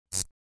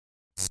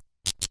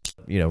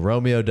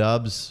Romeo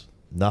Doubs,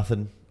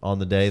 nothing on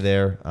the day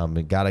there.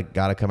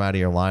 Gotta come out of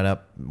your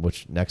lineup,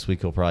 which next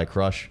week he'll probably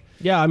crush.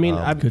 Yeah, I mean,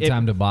 good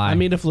time to buy. I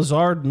mean, if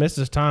Lazard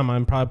misses time,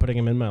 I'm probably putting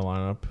him in my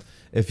lineup.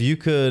 If you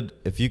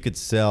could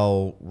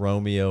sell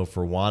Romeo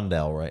for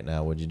Wan'Dale right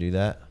now, would you do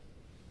that?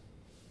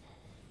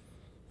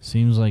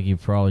 Seems like you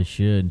probably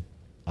should.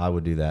 I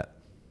would do that.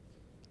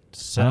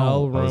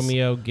 Sell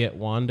Romeo, get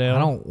Wan'Dale. I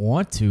don't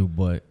want to,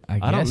 but I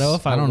guess. I don't know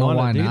if I don't know want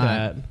why to do not.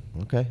 that.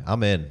 Okay,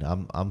 I'm in.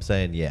 I'm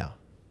saying yeah.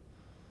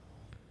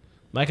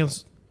 Are we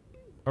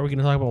going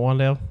to talk about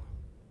Wan'Dale?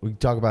 We can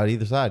talk about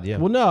either side. Yeah.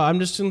 Well, no, I'm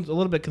just a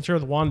little bit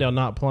concerned with Wan'Dale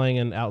not playing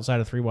in outside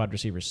of 3 wide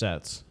receiver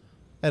sets.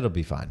 It'll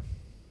be fine.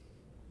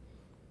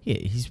 Yeah,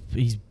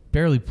 he's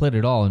barely played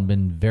at all and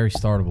been very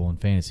startable in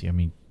fantasy. I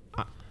mean,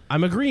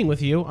 I'm agreeing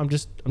with you. I'm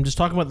just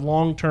talking about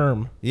long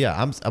term. Yeah,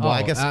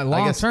 I guess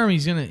long term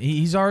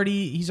he's already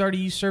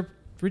usurped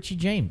Richie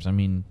James. I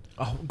mean,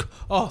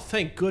 oh,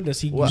 thank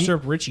goodness he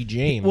usurped Richie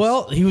James.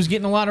 Well, he was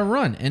getting a lot of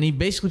run, and he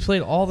basically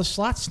played all the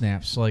slot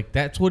snaps. Like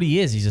that's what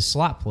he is. He's a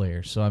slot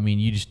player. So I mean,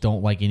 you just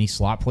don't like any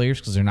slot players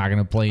because they're not going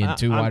to play in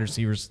 2 wide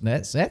receiver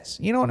sets.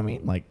 You know what I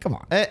mean? Like, come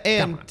on.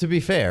 And to be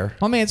fair,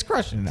 my man's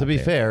crushing. To be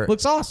fair,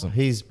 looks awesome.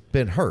 He's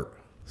been hurt,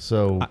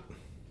 so.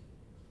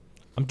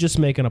 I'm just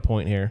making a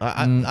point here.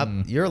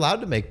 You're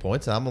allowed to make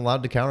points. I'm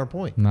allowed to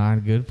counterpoint. Not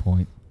a good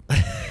point.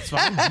 It's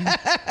fine.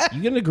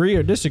 You can agree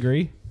or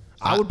disagree.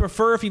 I would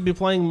prefer if he'd be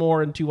playing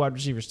more in 2 wide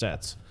receiver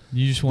sets.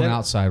 You just want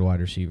outside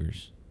wide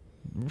receivers.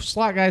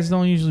 Slot guys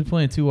don't usually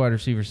play in 2 wide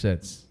receiver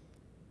sets,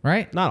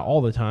 right? Not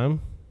all the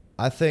time.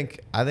 I think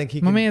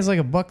he. My man's like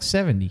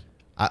 $170.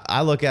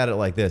 I look at it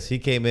like this: he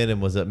came in and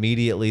was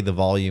immediately the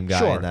volume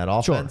guy in that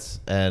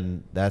offense,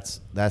 and that's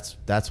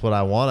what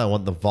I want. I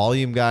want the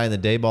volume guy in the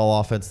day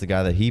ball offense, the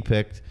guy that he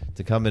picked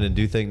to come in and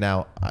do things.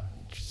 Now,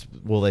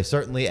 will they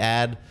certainly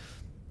add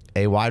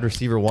a wide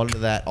receiver 1 to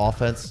that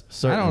offense?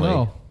 Certainly. I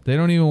don't know. They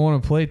don't even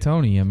want to play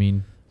Tony. I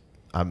mean,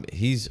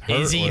 he's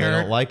hurt. Is he or hurt?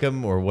 They don't like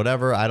him or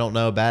whatever. I don't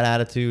know. Bad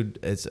attitude.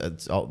 It's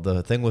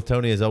the thing with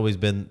Tony has always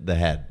been the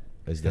head.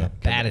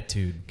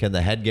 Attitude. Can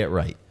the head get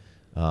right?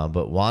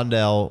 But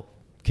Wan'Dale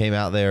came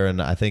out there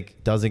and I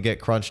think doesn't get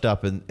crunched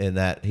up in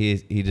that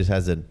he just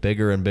has a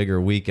bigger and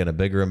bigger week and a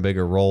bigger and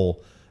bigger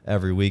role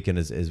every week and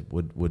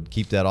would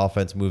keep that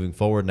offense moving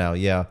forward. Now,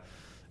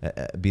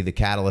 be the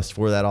catalyst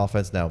for that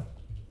offense. Now,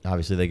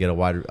 obviously they get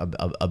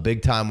a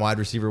big time wide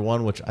receiver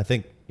 1, which I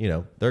think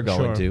they're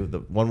going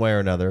to one way or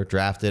another,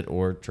 draft it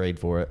or trade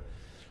for it.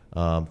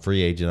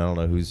 Free agent, I don't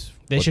know who's.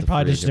 They should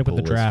probably just stick with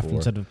the draft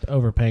instead of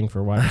overpaying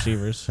for wide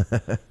receivers.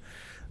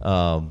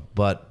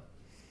 But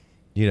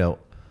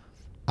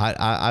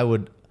I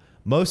would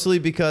mostly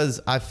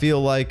because I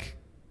feel like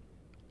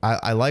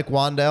I like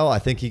Wan'Dale. I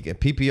think he can,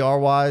 PPR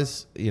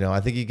wise, I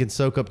think he can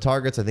soak up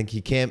targets. I think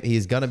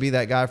he's going to be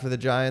that guy for the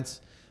Giants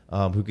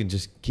who can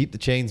just keep the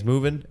chains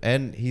moving.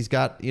 And he's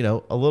got,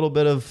 a little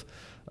bit of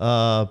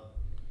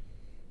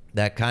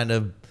that kind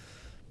of,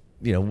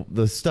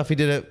 the stuff he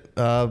did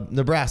at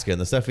Nebraska and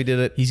the stuff he did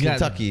at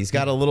Kentucky. He's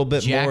got a little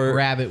bit more. Jack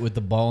Rabbit with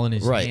the ball in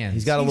his hands.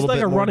 He's got a little like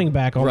bit a more, running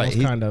back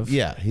almost, kind of.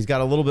 Yeah, he's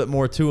got a little bit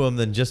more to him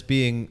than just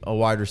being a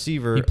wide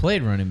receiver. He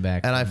played running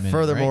back. And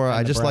furthermore,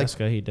 I just like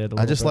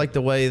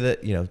the way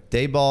that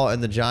Dayball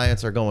and the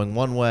Giants are going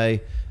one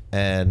way,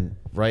 and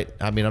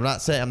I mean, I'm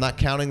not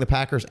counting the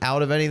Packers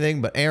out of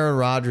anything, but Aaron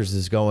Rodgers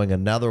is going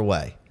another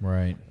way.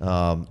 Right.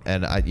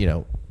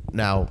 And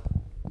now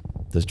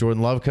does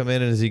Jordan Love come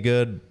in and is he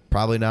good?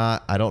 Probably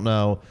not. I don't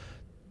know.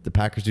 The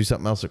Packers do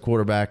something else at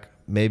quarterback,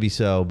 maybe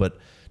so, but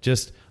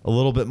just a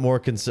little bit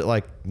more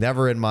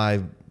never in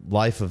my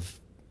life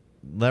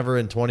never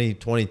in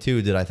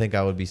 2022 did I think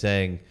I would be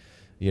saying,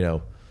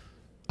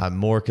 I'm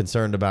more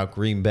concerned about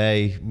Green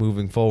Bay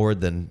moving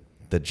forward than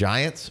the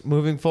Giants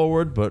moving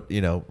forward. But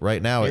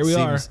right now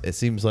it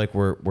seems like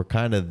we're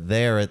kind of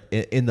there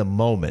in the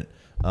moment.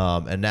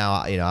 And now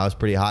I was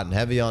pretty hot and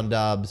heavy on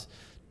Doubs,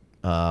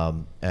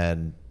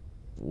 and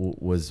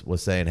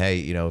was saying, hey,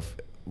 if,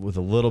 with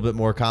a little bit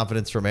more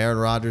confidence from Aaron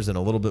Rodgers and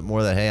a little bit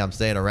more that, hey, I'm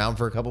staying around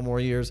for a couple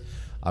more years,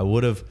 I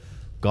would have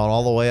gone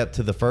all the way up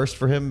to the first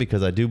for him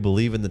because I do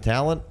believe in the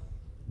talent.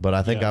 But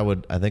I think I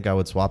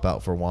would swap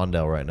out for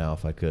Wan'Dale right now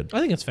if I could. I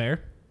think it's fair.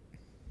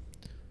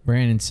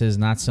 Brandon says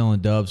not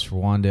selling Doubs for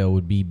Wan'Dale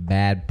would be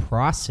bad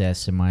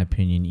process, in my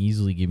opinion.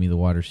 Easily give me the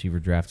wide receiver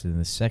drafted in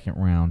the 2nd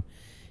round,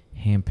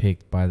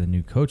 handpicked by the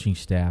new coaching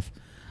staff.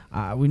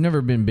 We've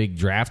never been big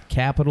draft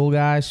capital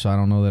guys, so I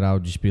don't know that I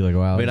would just be like,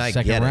 well, he's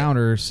a 2nd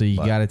rounder, so you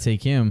got to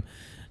take him.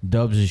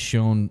 Doubs has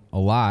shown a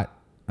lot.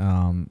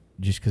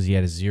 Just because he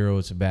had a 0,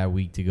 it's a bad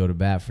week to go to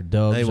bat for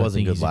Doubs. He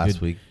wasn't good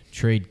last week.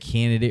 Trade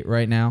candidate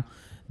right now.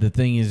 The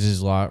thing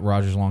is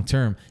Rodgers long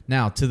term.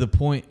 Now, to the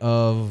point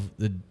of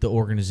the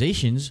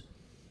organizations,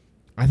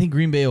 I think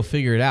Green Bay will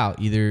figure it out.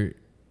 Either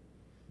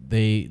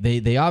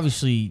they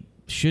obviously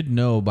should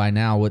know by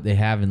now what they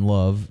have in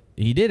Love.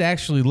 He did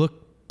actually look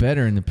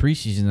better in the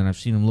preseason than I've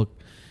seen him look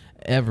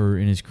ever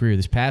in his career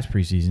this past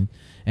preseason.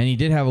 And he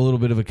did have a little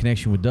bit of a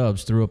connection with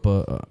Doubs, threw up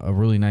a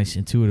really nice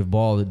intuitive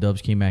ball that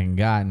Doubs came back and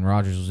got, and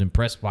Rodgers was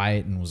impressed by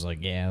it and was like,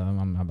 yeah,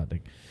 I'm about to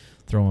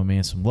throw my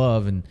man some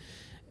love, and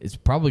it's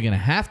probably going to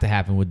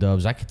happen with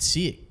Doubs. I could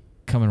see it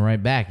coming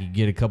right back. You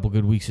get a couple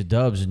good weeks of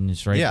Doubs, and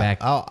it's back.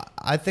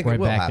 I think right it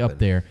will back happen. up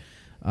there.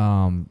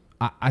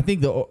 I think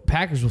the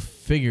Packers will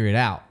figure it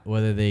out,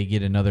 whether they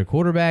get another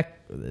quarterback.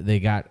 They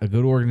got a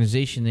good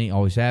organization. They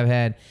always have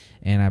had,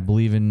 and I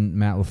believe in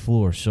Matt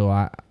LaFleur. So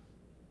I'm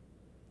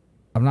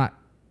not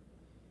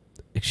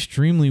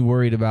extremely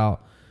worried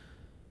about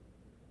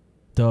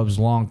Doubs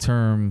long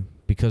term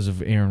because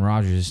of Aaron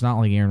Rodgers. It's not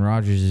like Aaron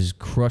Rodgers is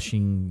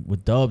crushing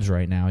with Doubs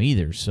right now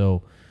either.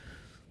 So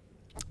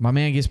my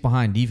man gets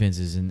behind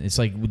defenses, and it's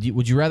like,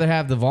 would you rather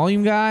have the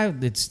volume guy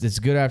that's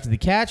good after the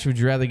catch, or would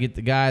you rather get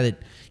the guy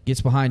that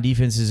gets behind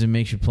defenses and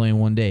makes you play in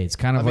one day? It's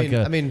kind of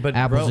but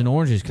apples and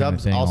oranges kind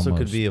of thing. Also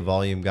almost. could be a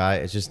volume guy.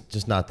 It's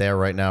just not there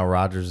right now.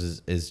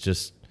 Rodgers is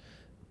just,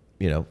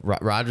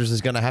 Rodgers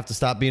is going to have to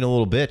stop being a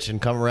little bitch and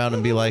come around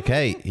and be like,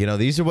 hey,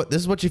 this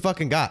is what you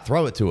fucking got.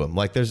 Throw it to him.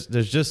 Like there's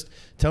just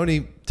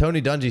Tony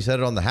Dungy said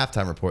it on the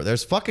halftime report.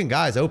 There's fucking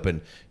guys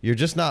open. You're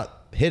just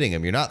not hitting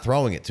him. You're not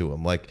throwing it to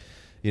him. Like,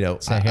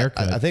 it's a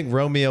haircut. I think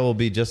Romeo will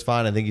be just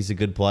fine. I think he's a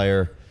good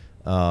player.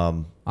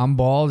 I'm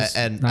bald.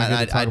 And not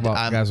going to talk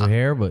about guys with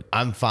hair, but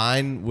I'm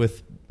fine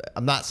with.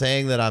 I'm not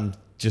saying that I'm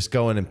just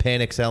going and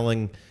panic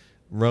selling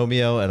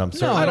Romeo, and I'm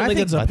I don't think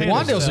it's a panic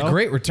Wan'Dale's sell. a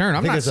great return.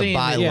 I'm not saying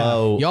buy that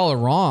low. y'all are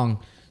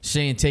wrong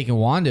saying taking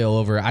Wan'Dale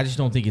over. I just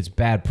don't think it's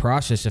bad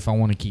process if I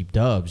want to keep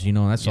Doubs.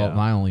 That's all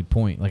my only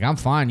point. Like, I'm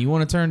fine. You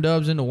want to turn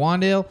Doubs into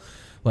Wan'Dale?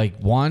 Like,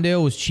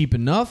 Wan'Dale was cheap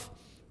enough.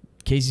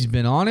 Casey's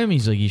been on him.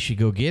 He's like, you should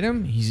go get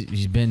him.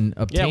 He's been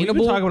obtainable. Yeah,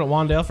 we've been talking about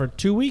Wan'Dale for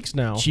 2 weeks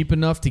now. Cheap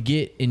enough to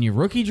get in your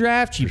rookie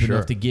draft. Cheap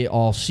enough to get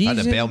all season.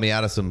 Had to bail me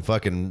out of some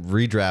fucking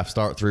redraft.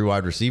 Start 3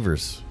 wide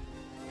receivers.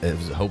 It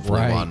was hopefully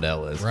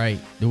Wan'Dale is right.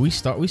 We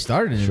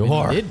started him.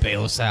 Sure. He did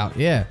bail us out.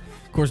 Yeah.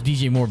 Of course,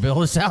 DJ Moore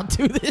bailed us out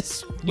too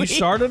this week. You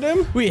started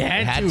him? We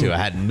had to. I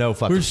had no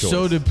fucking We're choice.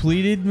 so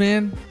depleted,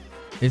 man.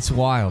 It's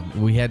wild.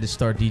 We had to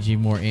start DJ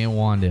Moore and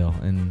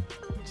Wan'Dale, and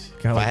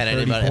If I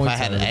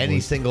had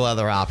any single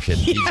other option,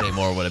 DJ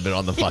Moore would have been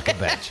on the fucking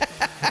bench.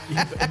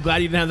 I'm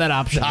glad you didn't have that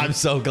option. I'm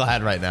so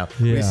glad right now.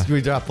 Yeah.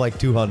 We dropped like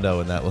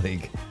 200 in that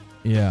league.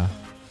 yeah,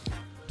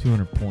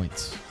 200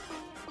 points.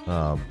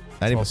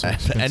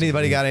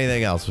 Anybody got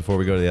anything else before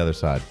we go to the other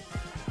side?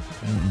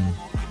 Mm-mm.